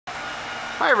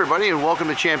Hi everybody and welcome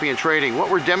to Champion Trading.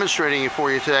 What we're demonstrating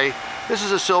for you today, this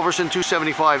is a Silverson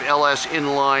 275 LS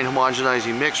inline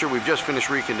homogenizing mixer. We've just finished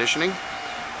reconditioning.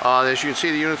 As you can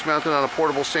see, the unit's mounted on a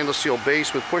portable stainless steel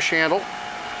base with push handle.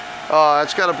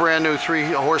 It's got a brand new 3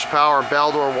 horsepower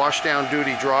Baldor washdown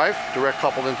duty drive, direct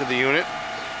coupled into the unit.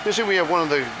 You see we have one of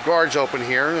the guards open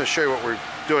here. I'm going to show you what we're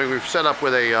doing. We've set up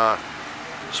with a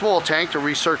small tank to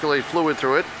recirculate fluid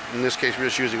through it. In this case, we're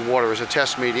just using water as a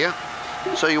test media.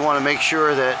 So you want to make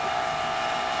sure that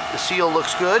the seal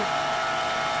looks good.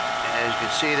 And as you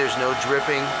can see, there's no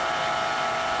dripping.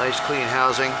 Nice clean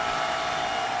housing.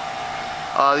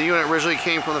 The unit originally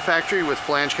came from the factory with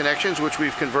flange connections, which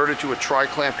we've converted to a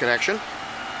tri-clamp connection.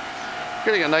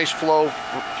 Getting a nice flow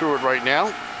through it right now.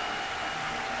 I'm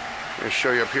going to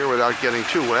show you up here without getting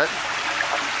too wet.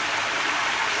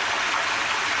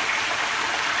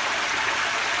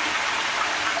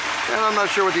 And I'm not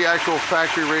sure what the actual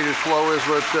factory rated flow is,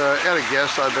 but at a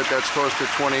guess, I bet that's close to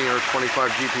 20 or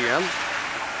 25 GPM.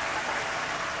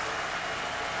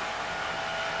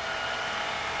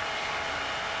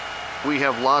 We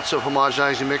have lots of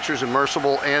homogenizing mixers,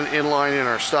 immersible and inline, in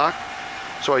our stock.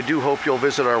 So I do hope you'll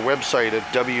visit our website at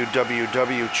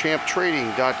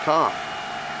www.champtrading.com.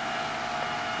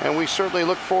 And we certainly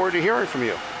look forward to hearing from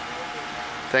you.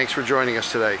 Thanks for joining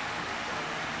us today.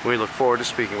 We look forward to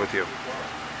speaking with you.